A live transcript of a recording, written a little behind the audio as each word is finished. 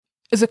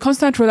It's a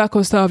constant roller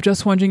coaster of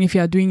just wondering if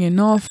you are doing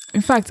enough. In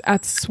fact,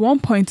 at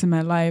one point in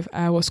my life,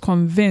 I was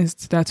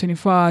convinced that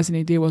 24 hours in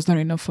a day was not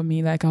enough for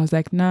me. Like, I was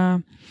like, nah,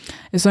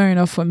 it's not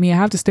enough for me. I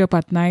have to stay up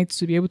at night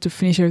to be able to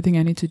finish everything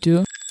I need to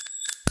do.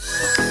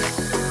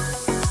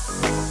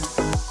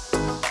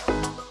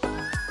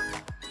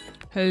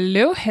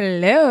 Hello.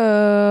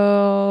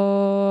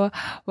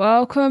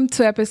 Welcome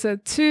to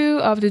episode 2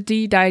 of the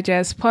D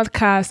Digest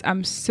podcast.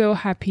 I'm so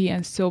happy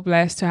and so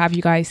blessed to have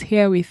you guys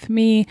here with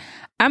me.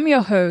 I'm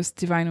your host,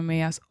 Divine Ome,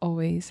 as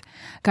always.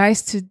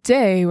 Guys,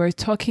 today we're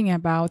talking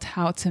about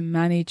how to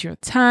manage your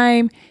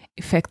time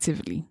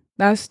effectively.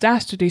 That's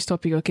today's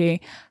topic,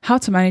 okay? How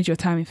to manage your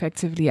time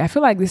effectively. I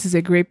feel like this is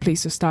a great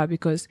place to start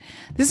because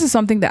this is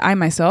something that I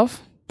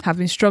myself have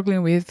been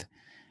struggling with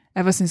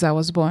ever since I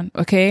was born,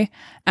 okay?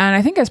 And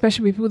I think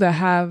especially people that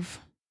have,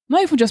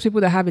 not even just people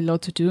that have a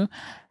lot to do,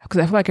 because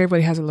I feel like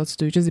everybody has a lot to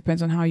do. It just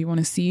depends on how you want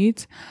to see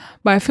it.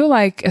 But I feel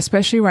like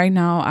especially right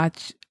now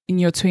in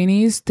your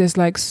 20s, there's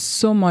like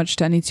so much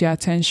that needs your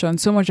attention,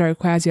 so much that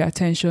requires your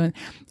attention,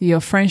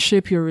 your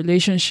friendship, your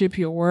relationship,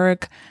 your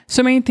work.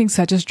 So many things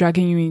are just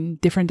dragging you in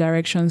different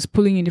directions,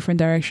 pulling you in different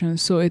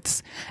directions. So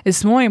it's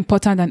more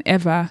important than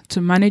ever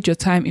to manage your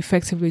time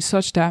effectively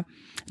such that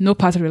no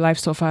part of your life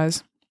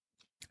suffers.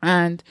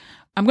 And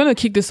I'm going to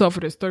kick this off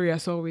with a story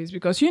as always,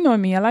 because you know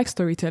me, I like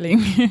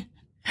storytelling.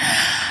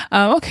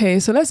 Okay,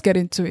 so let's get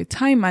into it.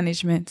 Time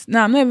management.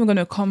 Now, I'm not even going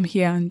to come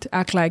here and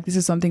act like this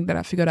is something that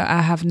I figured out.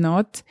 I have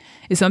not.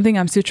 It's something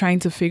I'm still trying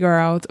to figure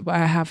out, but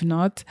I have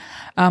not.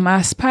 I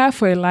aspire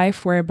for a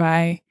life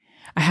whereby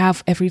I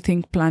have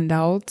everything planned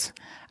out.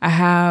 I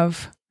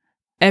have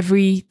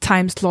every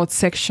time slot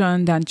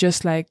sectioned and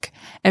just like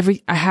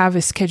I have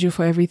a schedule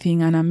for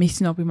everything and I'm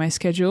meeting up with my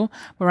schedule.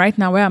 But right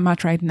now, where I'm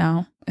at right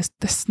now,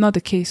 that's not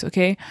the case,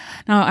 okay?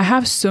 Now, I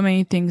have so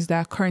many things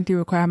that currently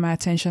require my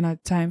attention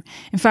at the time.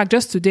 In fact,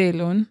 just today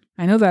alone,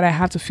 I know that I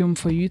have to film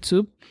for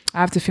YouTube. I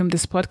have to film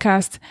this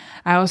podcast.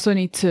 I also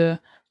need to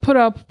put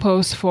up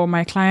posts for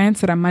my clients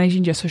that are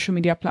managing their social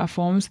media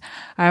platforms.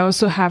 I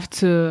also have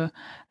to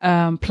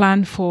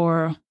plan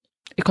for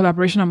a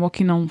collaboration I'm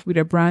working on with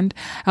a brand.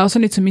 I also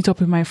need to meet up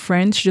with my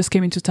friend. She just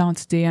came into town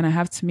today and I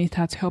have to meet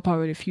her to help her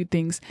with a few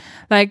things.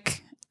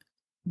 Like,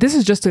 this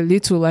is just a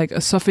little, like a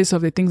surface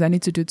of the things I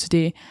need to do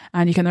today.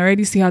 And you can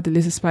already see how the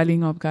list is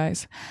piling up,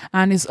 guys.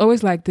 And it's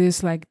always like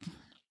this, like,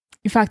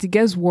 in fact, it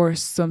gets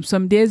worse.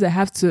 Some days I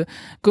have to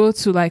go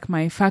to like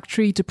my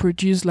factory to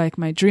produce like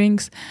my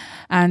drinks,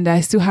 and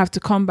I still have to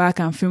come back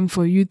and film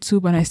for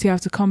YouTube, and I still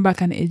have to come back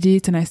and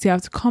edit, and I still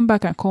have to come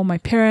back and call my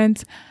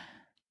parents.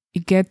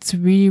 It gets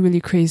really, really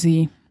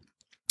crazy.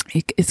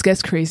 It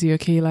gets crazy,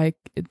 okay? Like,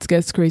 it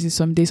gets crazy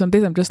some days. Some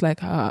days I'm just like,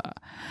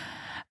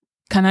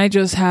 can I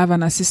just have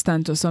an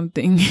assistant or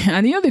something?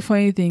 And you know the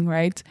funny thing,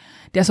 right?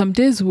 There are some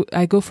days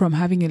I go from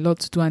having a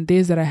lot to do and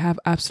days that I have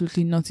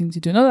absolutely nothing to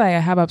do. Not that I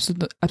have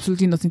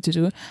absolutely nothing to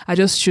do. I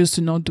just choose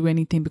to not do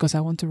anything because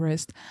I want to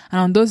rest. And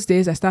on those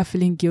days, I start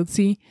feeling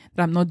guilty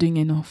that I'm not doing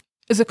enough.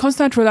 It's a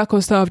constant roller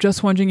coaster of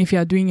just wondering if you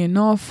are doing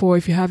enough or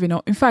if you have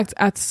enough. In fact,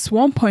 at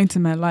one point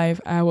in my life,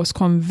 I was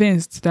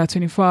convinced that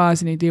 24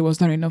 hours in a day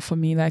was not enough for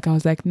me. Like, I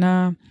was like,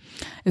 nah,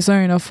 it's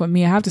not enough for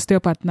me. I have to stay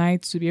up at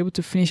night to be able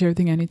to finish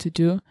everything I need to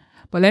do.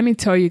 But let me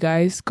tell you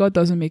guys, God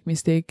doesn't make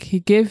mistake. He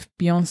gave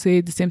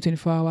Beyonce the same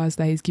 24 hours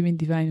that he's giving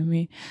Divine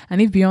Ome.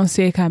 And if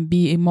Beyonce can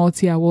be a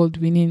multi-award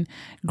winning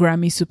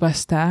Grammy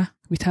superstar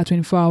with her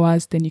 24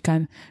 hours, then you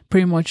can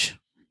pretty much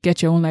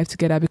get your own life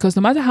together. Because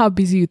no matter how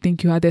busy you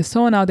think you are, there's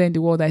someone out there in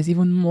the world that is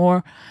even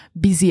more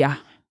busier.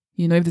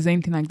 You know, if there's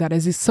anything like that,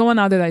 there's someone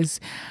out there that is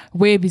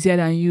way busier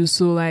than you.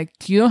 So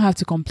like, you don't have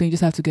to complain, you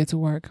just have to get to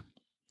work.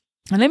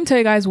 And let me tell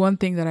you guys one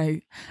thing that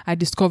I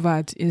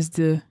discovered is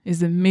the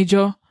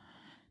major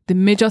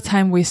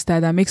time waster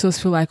that makes us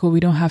feel like, oh, we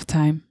don't have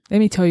time. Let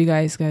me tell you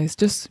guys,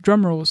 just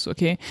drum rolls,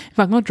 okay? In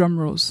fact, not drum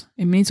rolls,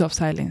 a minute of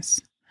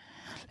silence.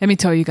 Let me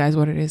tell you guys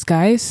what it is,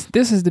 guys.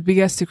 This is the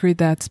biggest secret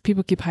that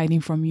people keep hiding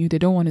from you. They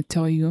don't want to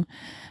tell you.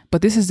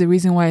 But this is the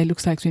reason why it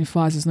looks like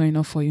 24 hours is not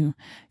enough for you.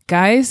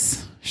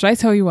 Guys, should I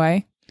tell you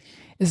why?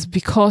 It's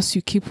because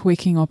you keep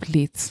waking up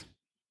late.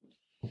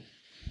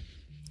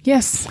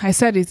 Yes, I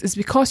said it. It's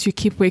because you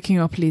keep waking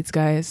up late,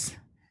 guys.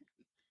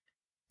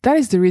 That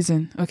is the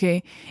reason,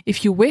 okay?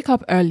 If you wake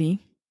up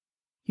early,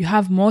 you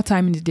have more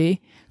time in the day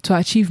to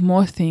achieve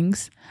more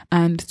things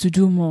and to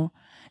do more.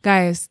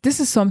 Guys,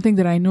 this is something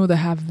that I know that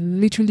have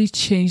literally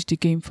changed the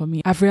game for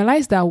me. I've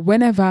realized that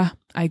whenever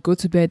I go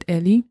to bed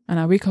early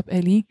and I wake up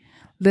early,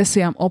 let's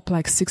say I'm up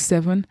like 6,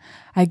 7,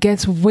 I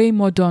get way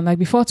more done. Like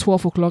before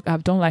 12 o'clock,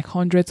 I've done like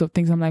hundreds of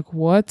things. I'm like,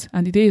 what?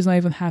 And the day is not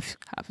even half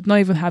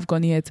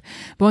gone yet.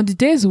 But on the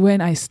days when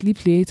I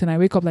sleep late and I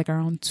wake up like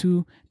around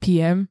 2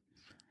 p.m.,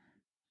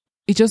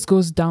 it just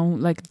goes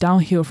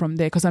downhill from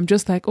there because I'm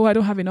just like, oh, I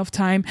don't have enough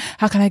time.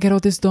 How can I get all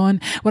this done?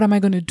 What am I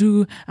going to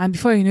do? And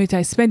before you know it,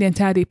 I spend the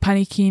entire day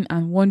panicking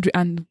and wondering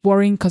and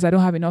worrying because I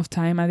don't have enough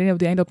time. And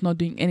then I end up not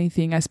doing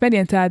anything. I spend the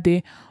entire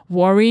day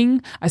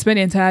worrying. I spend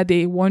the entire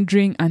day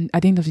wondering. And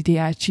at the end of the day,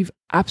 I achieve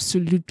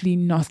absolutely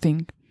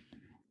nothing.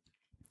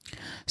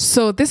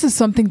 So this is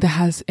something that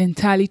has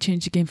entirely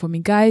changed the game for me.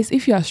 Guys,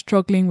 if you are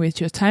struggling with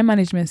your time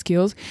management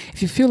skills,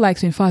 if you feel like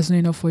 24 hours is not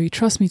enough for you,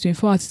 trust me,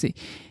 24 hours,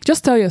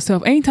 just tell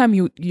yourself, anytime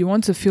you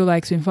want to feel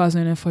like 24 hours is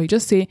not enough for you,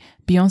 just say,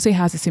 Beyonce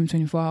has the same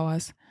 24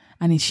 hours.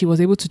 And if she was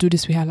able to do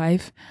this with her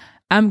life,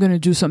 I'm going to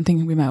do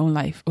something with my own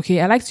life.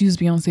 Okay. I like to use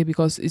Beyonce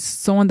because it's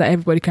someone that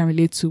everybody can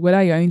relate to,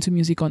 whether you're into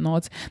music or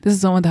not. This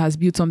is someone that has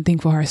built something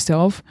for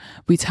herself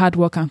with hard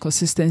work and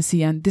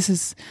consistency. And this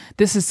is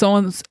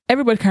someone,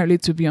 everybody can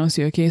relate to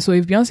Beyonce. Okay. So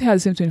if Beyonce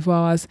has the same 24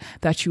 hours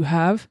that you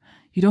have,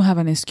 you don't have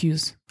an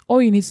excuse. All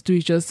you need to do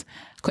is just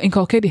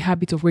inculcate the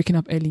habit of waking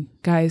up early.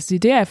 Guys, the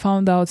day I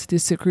found out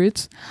this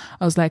secret,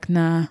 I was like,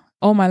 nah,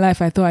 all my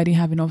life I thought I didn't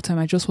have enough time.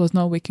 I just was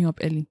not waking up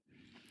early.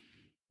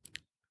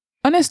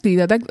 Honestly,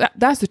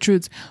 that's the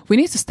truth. We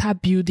need to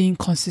start building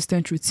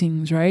consistent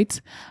routines, right?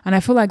 And I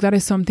feel like that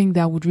is something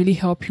that would really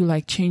help you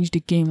like change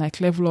the game,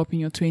 like level up in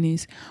your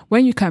 20s.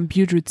 When you can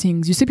build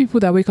routines, you see people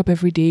that wake up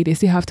every day, they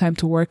still have time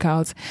to work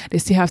out, they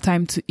still have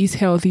time to eat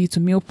healthy, to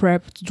meal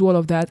prep, to do all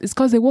of that. It's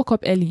because they woke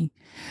up early.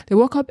 They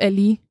woke up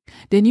early.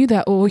 They knew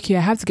that, oh, okay,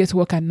 I have to get to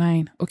work at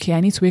 9. Okay,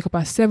 I need to wake up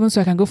at 7 so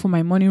I can go for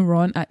my morning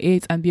run at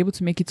 8 and be able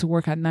to make it to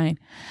work at 9.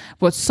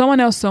 But someone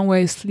else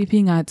somewhere is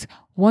sleeping at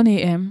 1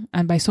 a.m.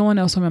 And by someone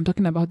else somewhere, I'm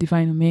talking about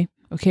Divine Ome.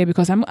 Okay,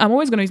 because I'm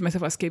always going to use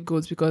myself as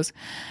scapegoats because,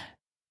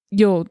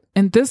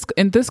 in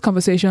this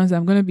conversations,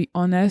 I'm going to be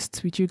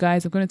honest with you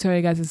guys. I'm going to tell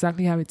you guys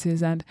exactly how it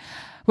is. And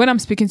when I'm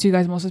speaking to you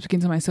guys, I'm also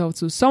speaking to myself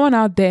too. Someone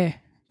out there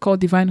called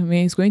Divine Ome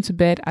is going to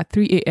bed at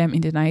 3 a.m.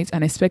 in the night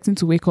and expecting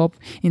to wake up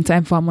in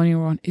time for a morning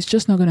run. It's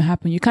just not going to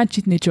happen. You can't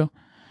cheat nature.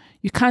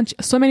 You can't.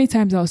 So many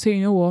times I'll say,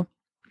 you know what?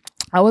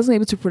 I wasn't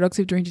able to be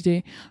productive during the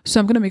day, so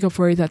I'm going to make up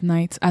for it at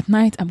night. At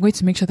night, I'm going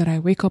to make sure that I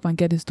wake up and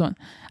get this done.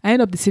 I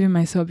end up deceiving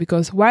myself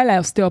because while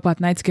I'll stay up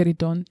at night to get it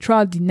done,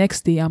 throughout the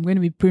next day, I'm going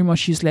to be pretty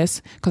much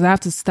useless because I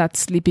have to start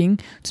sleeping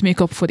to make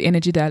up for the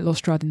energy that I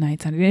lost throughout the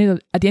night.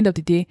 And at the end of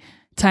the day,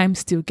 time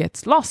still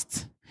gets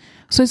lost.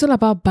 So it's all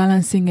about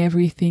balancing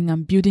everything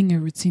and building a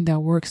routine that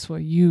works for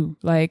you,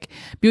 like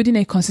building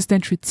a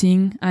consistent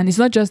routine. And it's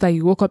not just that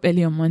you woke up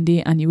early on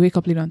Monday and you wake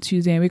up late on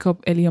Tuesday and wake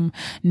up early on.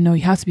 No,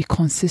 you have to be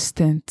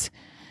consistent.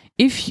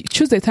 If you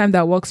choose the time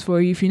that works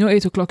for you, if you know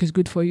 8 o'clock is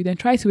good for you, then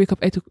try to wake up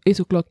 8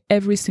 o'clock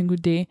every single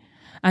day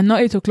and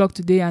not 8 o'clock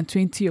today and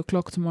 20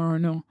 o'clock tomorrow.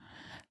 No.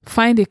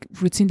 Find a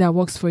routine that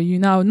works for you.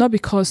 Now, not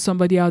because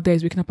somebody out there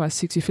is waking up at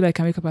 6, you feel like I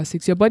can wake up at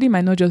 6. Your body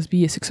might not just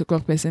be a 6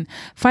 o'clock person.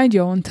 Find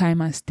your own time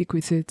and stick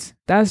with it.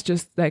 That's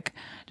just like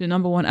the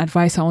number one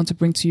advice I want to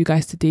bring to you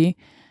guys today.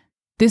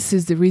 This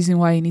is the reason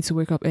why you need to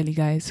wake up early,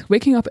 guys.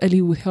 Waking up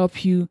early will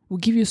help you, will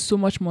give you so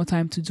much more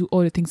time to do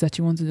all the things that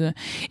you want to do.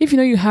 If you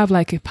know you have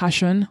like a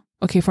passion,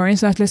 okay, for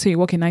instance, let's say you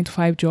work a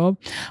 9-to-5 job,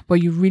 but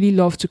you really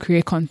love to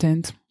create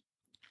content.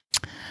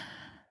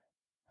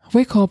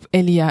 Wake up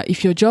earlier.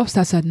 If your job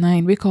starts at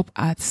 9, wake up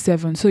at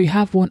 7. So you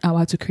have 1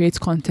 hour to create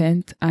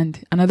content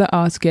and another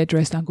hour to get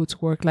dressed and go to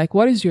work. Like,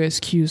 what is your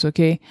excuse?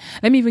 Okay.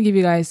 Let me even give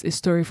you guys a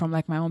story from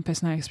like my own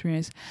personal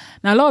experience.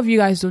 Now, a lot of you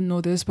guys don't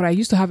know this, but I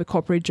used to have a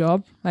corporate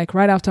job, like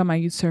right after my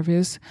youth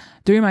service.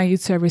 During my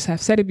youth service,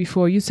 I've said it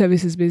before, youth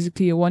service is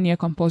basically a 1-year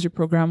compulsory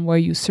program where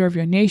you serve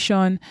your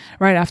nation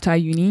right after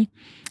uni.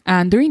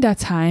 And during that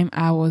time,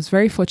 I was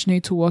very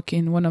fortunate to work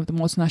in one of the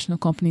multinational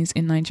companies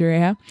in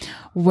Nigeria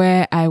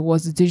where I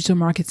was the digital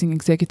marketing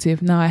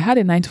executive. Now, I had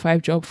a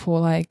 9-to-5 job for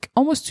like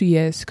almost 2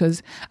 years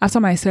because after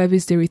my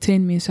service, they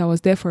retained me. So I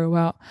was there for a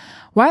while.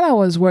 While I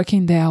was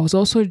working there, I was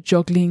also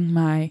juggling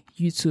my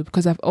YouTube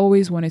because I've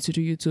always wanted to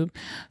do YouTube.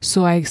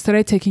 So I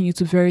started taking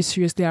YouTube very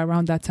seriously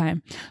around that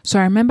time. So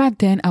I remember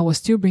then I was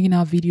still bringing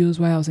out videos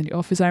while I was in the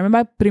office. I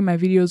remember putting my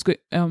videos,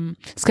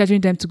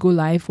 scheduling them to go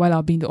live while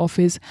I'll be in the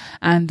office.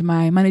 And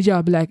my manager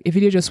will be like, a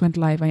video just went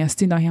live and you're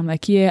still down here. I'm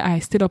like, yeah, I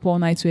stayed up all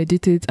night to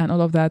edit it and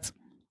all of that.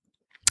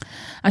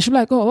 And she'll be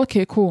like, oh,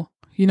 okay, cool.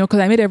 You know,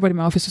 because I made everybody in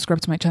my office subscribe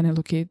to my channel.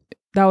 Okay.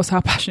 That was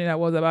how passionate I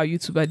was about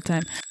YouTube at the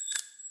time.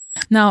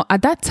 Now,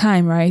 at that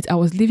time, right, I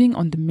was living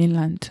on the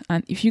mainland.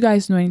 And if you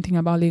guys know anything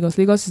about Lagos,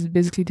 Lagos is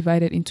basically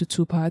divided into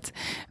 2 parts,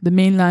 the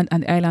mainland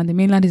and the island. The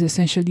mainland is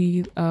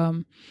essentially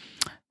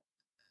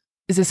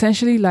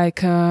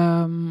like,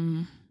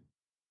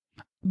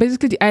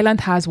 basically the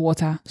island has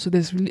water. So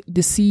there's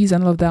the seas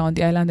and all of that on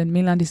the island, and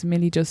mainland is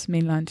mainly just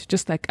mainland,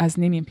 just like as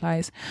name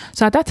implies.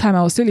 So at that time,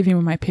 I was still living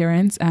with my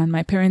parents, and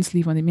my parents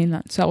live on the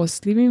mainland. So I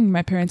was living with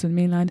my parents on the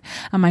mainland,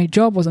 and my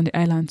job was on the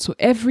island. So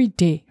every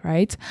day,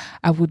 right,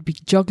 I would be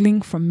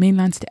juggling from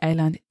mainland to the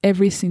island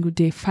every single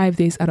day, 5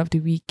 days out of the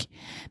week.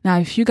 Now,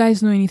 if you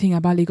guys know anything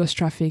about Lagos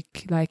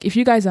traffic, like if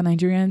you guys are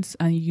Nigerians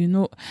and you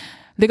know,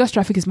 Lagos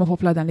traffic is more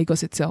popular than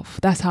Lagos itself.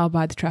 That's how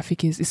bad the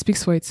traffic is. It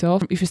speaks for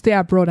itself. If you stay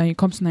abroad and you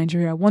come to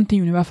Nigeria, one thing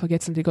you never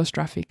forget is Lagos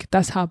traffic.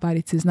 That's how bad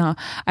it is now.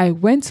 I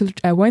went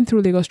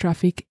through Lagos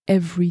traffic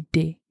every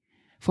day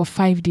for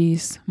 5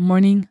 days,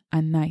 morning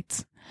and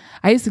night.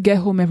 I used to get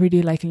home every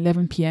day like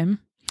 11 p.m.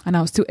 and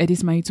I would still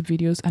edit my YouTube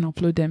videos and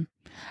upload them.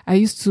 I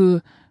used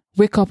to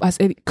wake up as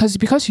early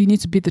because you need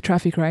to beat the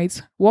traffic, right?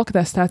 Work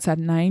that starts at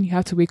 9, you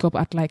have to wake up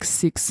at like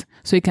 6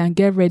 so you can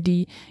get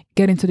ready,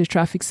 get into the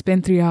traffic,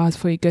 spend 3 hours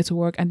before you get to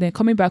work, and then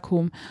coming back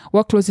home,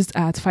 work closes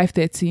at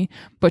 5:30,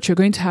 but you're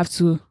going to have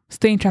to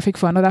stay in traffic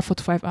for another 4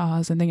 to 5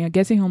 hours, and then you're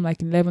getting home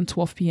like 11,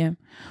 12 p.m.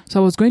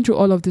 So I was going through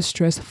all of this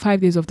stress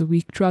 5 days of the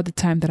week throughout the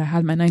time that I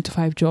had my 9 to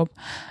 5 job,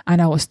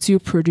 and I was still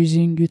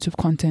producing YouTube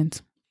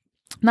content.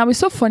 Now, it's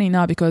so funny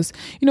now because,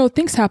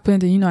 things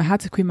happened and, I had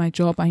to quit my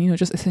job and,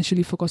 just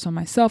essentially focus on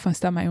myself and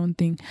start my own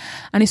thing.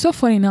 And it's so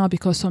funny now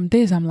because some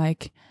days I'm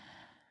like,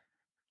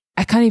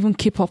 I can't even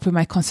keep up with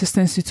my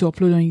consistency to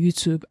upload on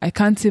YouTube. I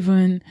can't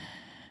even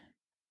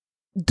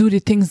do the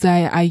things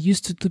that I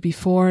used to do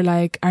before.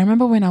 Like, I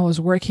remember when I was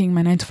working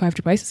my 9 to 5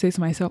 job, I used to say to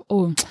myself,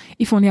 oh,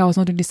 if only I was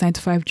not doing this 9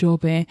 to 5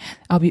 job,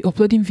 I'll be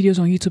uploading videos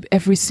on YouTube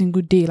every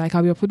single day. Like,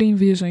 I'll be uploading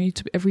videos on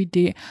YouTube every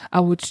day. I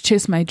would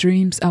chase my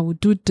dreams. I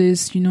would do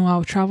this,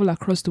 I'll travel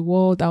across the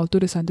world. I'll do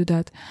this and do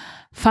that.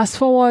 Fast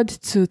forward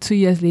to 2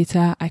 years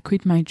later, I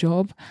quit my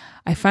job.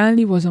 I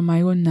finally was on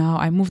my own now.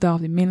 I moved out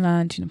of the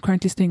mainland. I'm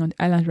currently staying on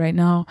the island right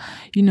now,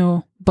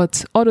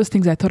 but all those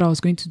things I thought I was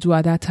going to do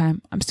at that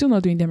time, I'm still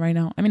not doing them right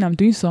now. I mean, I'm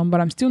doing some,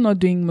 but I'm still not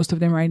doing most of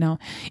them right now.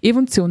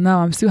 Even till now,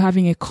 I'm still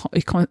having a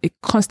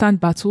constant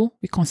battle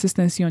with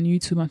consistency on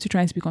YouTube. I'm still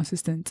trying to be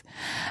consistent.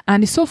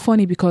 And it's so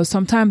funny because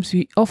sometimes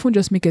we often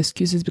just make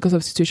excuses because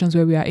of situations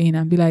where we are in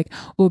and be like,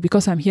 oh,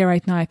 because I'm here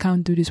right now, I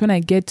can't do this. When I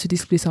get to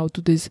this place, I'll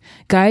do this.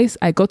 Guys,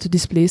 I got to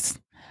this place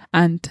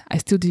and I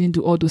still didn't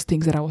do all those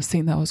things that I was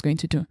saying that I was going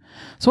to do.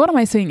 So what am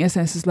I saying in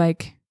essence is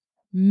like,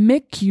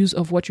 make use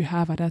of what you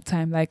have at that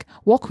time. Like,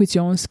 work with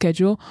your own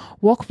schedule,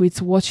 work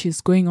with what is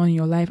going on in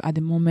your life at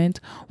the moment,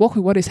 work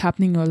with what is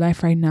happening in your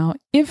life right now.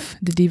 If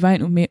the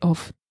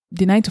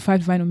 9 to 5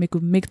 divine Ume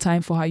could make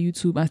time for her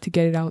YouTube and to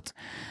get it out,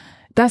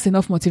 that's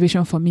enough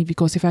motivation for me,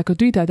 because if I could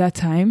do it at that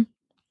time,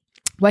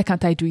 why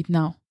can't I do it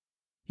now?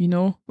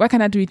 Why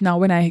can't I do it now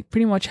when I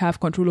pretty much have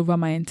control over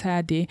my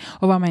entire day,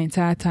 over my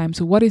entire time?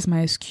 So what is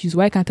my excuse?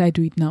 Why can't I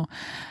do it now?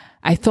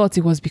 I thought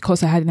it was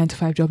because I had a 9 to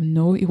 5 job.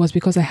 No, it was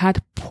because I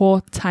had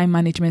poor time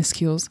management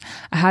skills.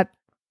 I had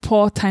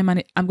poor time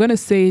I'm going to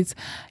say it.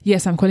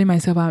 Yes, I'm calling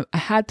myself. I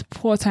had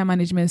poor time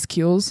management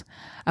skills.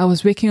 I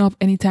was waking up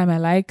anytime I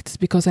liked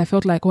because I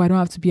felt like, I don't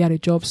have to be at a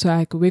job, so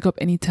I could wake up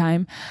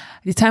anytime.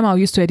 The time I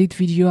used to edit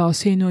video, I was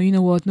saying, no, you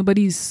know what?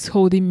 Nobody's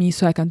holding me,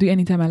 so I can do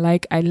anytime I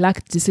like. I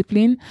lacked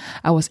discipline.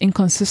 I was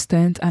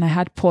inconsistent, and I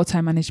had poor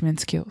time management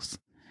skills.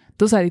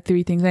 Those are the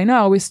 3 things. I know I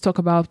always talk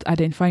about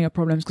identifying your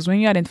problems, because when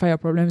you identify your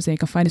problems, then you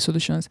can find the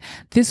solutions.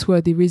 These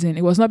were the reason.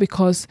 It was not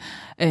because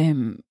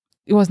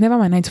it was never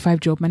my 9 to 5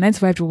 job. My 9 to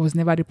 5 job was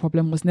never the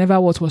problem, was never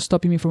what was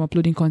stopping me from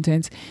uploading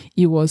content.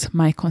 It was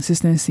my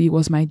consistency, it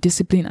was my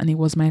discipline, and it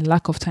was my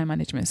lack of time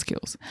management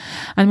skills.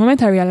 And the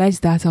moment I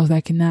realized that, I was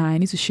like, I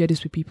need to share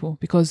this with people,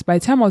 because by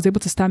the time I was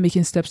able to start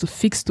making steps to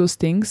fix those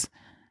things,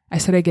 I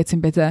started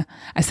getting better.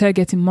 I started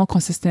getting more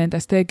consistent. I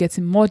started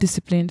getting more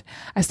disciplined.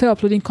 I started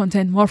uploading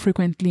content more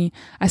frequently.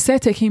 I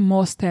started taking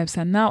more steps.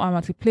 And now I'm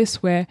at a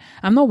place where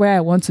I'm not where I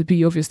want to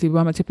be, obviously, but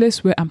I'm at a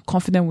place where I'm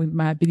confident with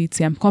my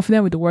ability. I'm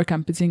confident with the work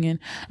I'm putting in.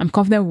 I'm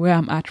confident with where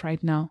I'm at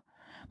right now.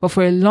 But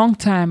for a long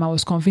time, I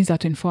was convinced that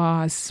 24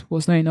 hours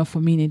was not enough for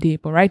me in a day.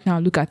 But right now,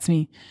 look at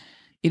me.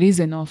 It is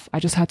enough. I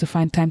just had to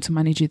find time to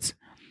manage it.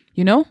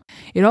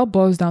 It all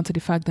boils down to the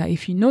fact that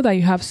if you know that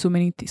you have so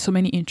many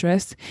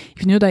interests,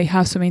 if you know that you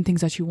have so many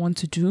things that you want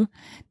to do,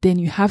 then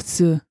you have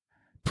to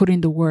put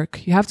in the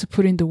work. You have to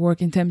put in the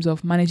work in terms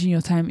of managing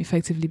your time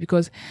effectively,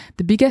 because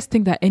the biggest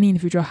thing that any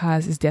individual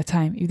has is their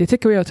time. If they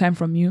take away your time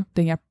from you,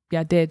 then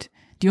you're dead.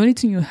 The only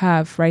thing you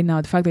have right now,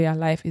 the fact that you're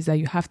alive, is that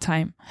you have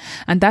time.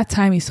 And that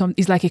time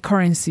is like a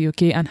currency,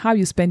 okay? And how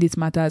you spend it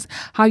matters.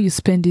 How you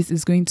spend it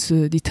is going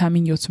to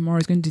determine your tomorrow,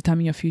 is going to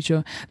determine your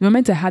future. The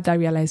moment I had that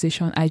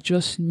realization, I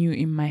just knew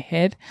in my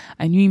head,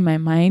 I knew in my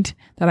mind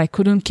that I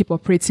couldn't keep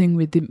operating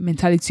with the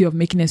mentality of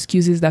making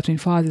excuses that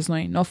 24 hours is not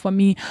enough for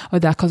me, or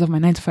that because of my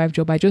 9 to 5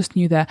 job. I just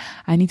knew that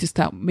I need to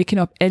start waking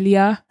up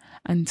earlier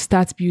and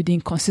start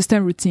building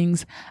consistent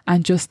routines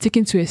and just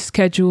sticking to a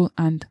schedule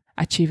and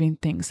achieving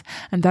things.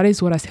 And that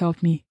is what has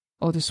helped me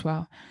all this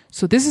while.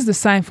 So this is the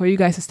sign for you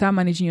guys to start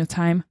managing your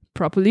time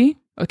properly.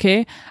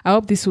 Okay. I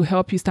hope this will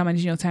help you start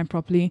managing your time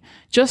properly.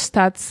 Just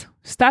start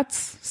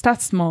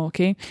small.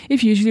 Okay.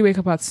 If you usually wake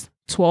up at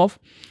 12,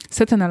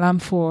 set an alarm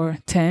for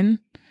 10.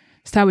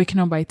 Start waking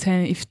up by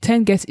 10. If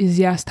 10 gets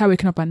easier, start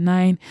waking up at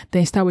 9.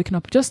 Then start waking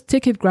up. Just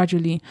take it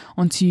gradually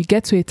until you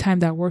get to a time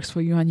that works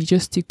for you, and you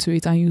just stick to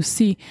it. And you'll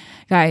see,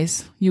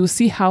 guys, you'll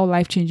see how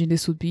life-changing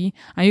this would be.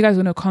 And you guys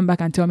are going to come back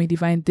and tell me,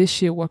 Divine, this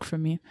shit worked for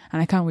me.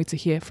 And I can't wait to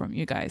hear from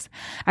you guys.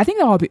 I think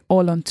that will be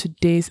all on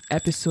today's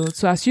episode.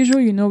 So as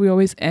usual, we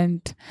always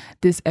end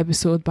this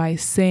episode by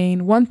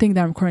saying one thing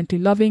that I'm currently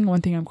loving,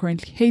 one thing I'm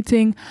currently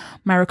hating,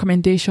 my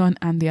recommendation,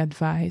 and the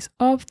advice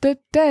of the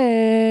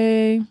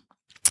day.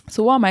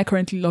 So what am I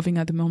currently loving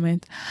at the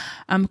moment?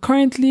 I'm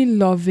currently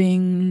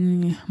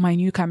loving my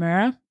new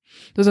camera.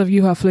 Those of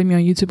you who are following me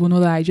on YouTube will know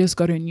that I just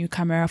got a new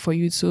camera for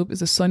YouTube.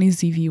 It's a Sony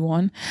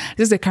ZV-1.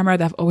 This is a camera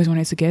that I've always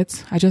wanted to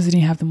get. I just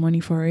didn't have the money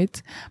for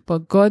it.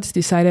 But God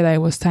decided that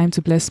it was time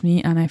to bless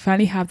me, and I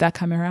finally have that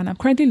camera, and I'm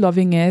currently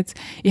loving it.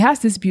 It has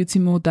this beauty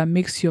mode that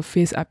makes your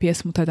face appear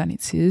smoother than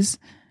it is,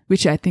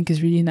 which I think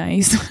is really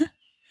nice.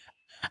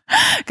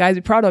 Guys,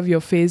 be proud of your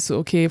face,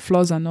 okay,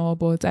 flaws and all,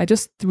 but I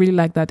just really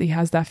like that it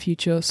has that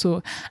feature.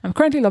 So I'm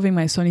currently loving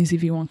my Sony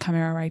ZV-1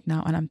 camera right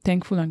now, and I'm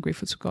thankful and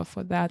grateful to God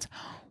for that.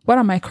 What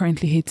am I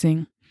currently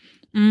hating?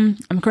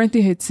 I'm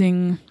currently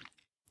hating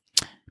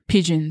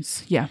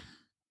pigeons. Yeah.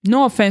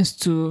 No offense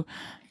to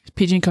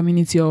pigeon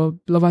community or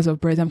lovers of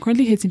birds. I'm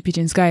currently hating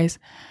pigeons, guys.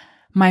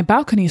 My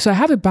balcony. So I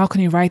have a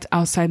balcony right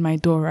outside my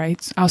door,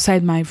 right?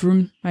 Outside my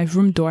room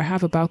door, I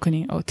have a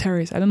balcony or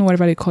terrace. I don't know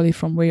whatever they call it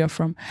from where you're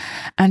from.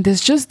 And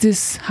there's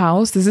this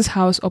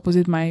house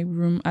opposite my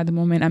room at the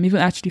moment. I'm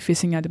even actually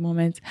facing it at the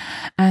moment.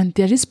 And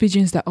there are these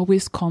pigeons that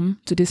always come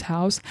to this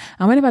house.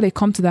 And whenever they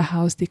come to the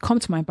house, they come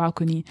to my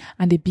balcony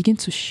and they begin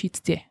to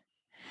shit there.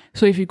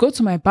 So if you go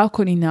to my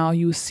balcony now,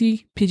 you will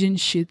see pigeon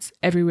shits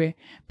everywhere.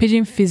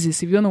 Pigeon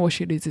feces. If you don't know what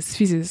shit is, it's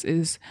feces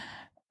is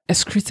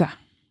excreta.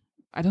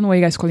 I don't know what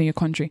you guys call it in your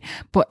country.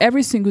 But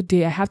every single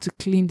day I have to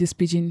clean these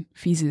pigeon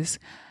feces.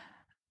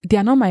 They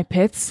are not my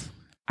pets.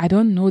 I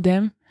don't know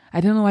them.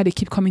 I don't know why they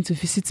keep coming to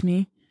visit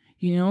me.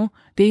 You know,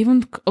 they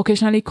even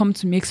occasionally come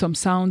to make some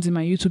sounds in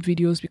my YouTube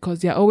videos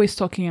because they're always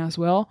talking as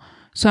well.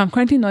 So I'm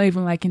currently not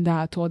even liking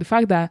that at all. The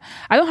fact that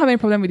I don't have any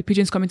problem with the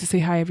pigeons coming to say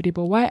hi every day,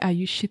 but why are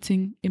you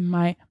shitting in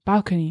my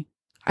balcony?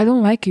 I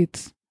don't like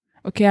it.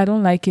 Okay, I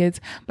don't like it,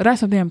 but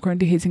that's something I'm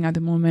currently hating at the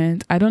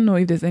moment. I don't know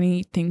if there's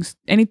anything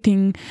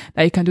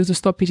that you can do to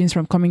stop pigeons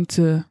from coming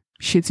to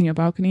shit in your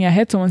balcony. I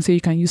heard someone say you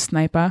can use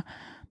sniper,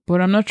 but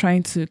I'm not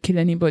trying to kill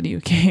anybody,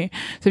 okay?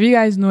 So if you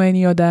guys know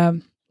any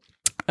other,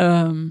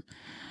 any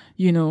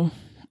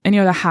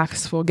other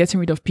hacks for getting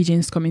rid of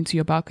pigeons coming to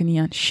your balcony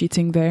and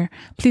shitting there,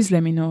 please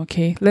let me know,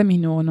 okay? Let me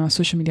know on our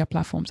social media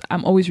platforms.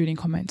 I'm always reading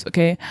comments,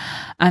 okay?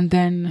 And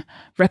then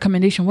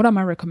recommendation. What am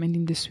I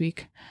recommending this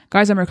week?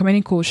 Guys, I'm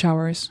recommending cold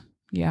showers.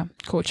 Yeah,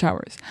 cold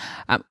showers.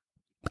 I'm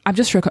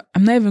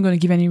not even going to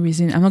give any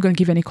reason. I'm not going to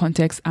give any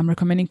context. I'm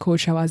recommending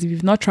cold showers. If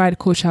you've not tried a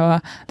cold shower,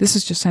 this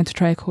is just time to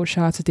try a cold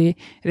shower today.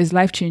 It is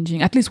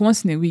life-changing, at least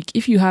once in a week.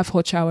 If you have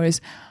hot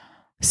showers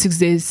 6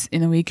 days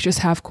in a week, just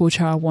have cold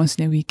shower once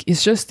in a week.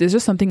 There's just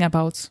something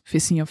about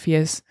facing your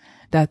fears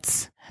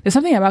there's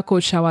something about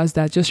cold showers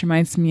that just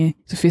reminds me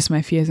to face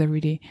my fears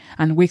every day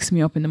and wakes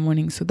me up in the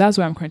morning. So that's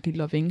what I'm currently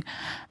loving.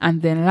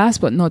 And then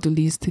last but not the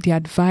least, the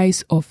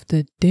advice of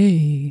the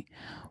day.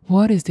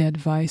 What is the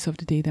advice of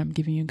the day that I'm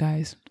giving you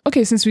guys?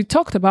 Okay, since we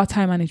talked about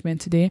time management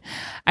today,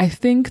 I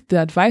think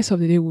the advice of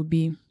the day would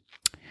be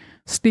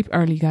sleep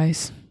early,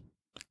 guys.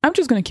 I'm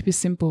just going to keep it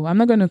simple. I'm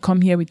not going to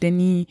come here with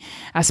any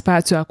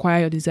aspire to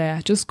acquire your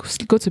desire.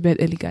 Just go to bed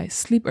early, guys.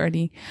 Sleep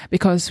early,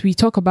 because we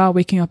talk about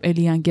waking up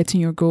early and getting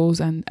your goals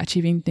and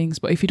achieving things.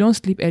 But if you don't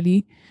sleep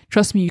early,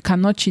 trust me, you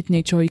cannot cheat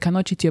nature. You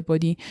cannot cheat your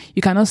body.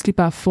 You cannot sleep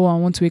at 4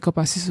 and want to wake up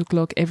at 6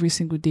 o'clock every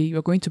single day.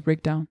 You're going to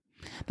break down.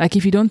 Like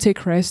if you don't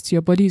take rest,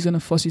 your body is going to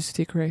force you to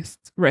take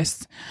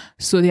rest.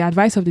 So the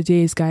advice of the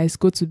day is, guys,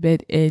 go to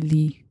bed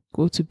early.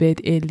 Go to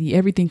bed early.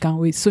 Everything can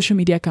wait. Social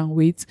media can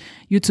wait.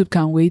 YouTube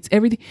can wait.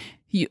 Everything.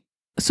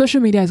 Social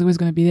media is always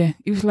going to be there.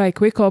 If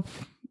wake up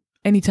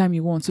anytime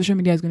you want, social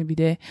media is going to be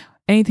there.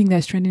 Anything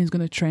that's trending is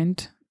going to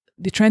trend.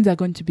 The trends are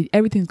going to be,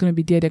 everything's going to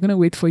be there. They're going to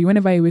wait for you.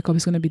 Whenever you wake up,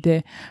 it's going to be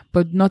there,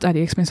 but not at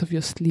the expense of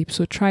your sleep.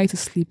 So try to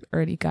sleep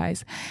early,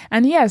 guys.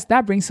 And yes,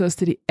 that brings us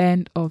to the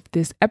end of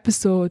this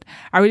episode.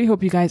 I really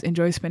hope you guys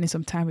enjoy spending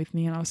some time with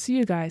me, and I'll see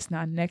you guys in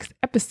our next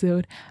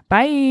episode.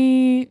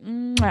 Bye.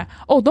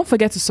 Oh, don't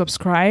forget to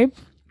subscribe,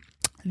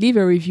 leave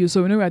a review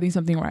so we know we're doing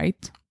something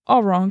right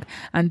or wrong,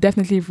 and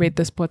definitely rate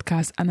this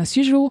podcast. And as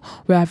usual,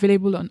 we're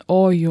available on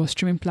all your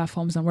streaming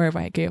platforms and wherever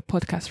I get your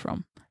podcast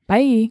from.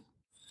 Bye.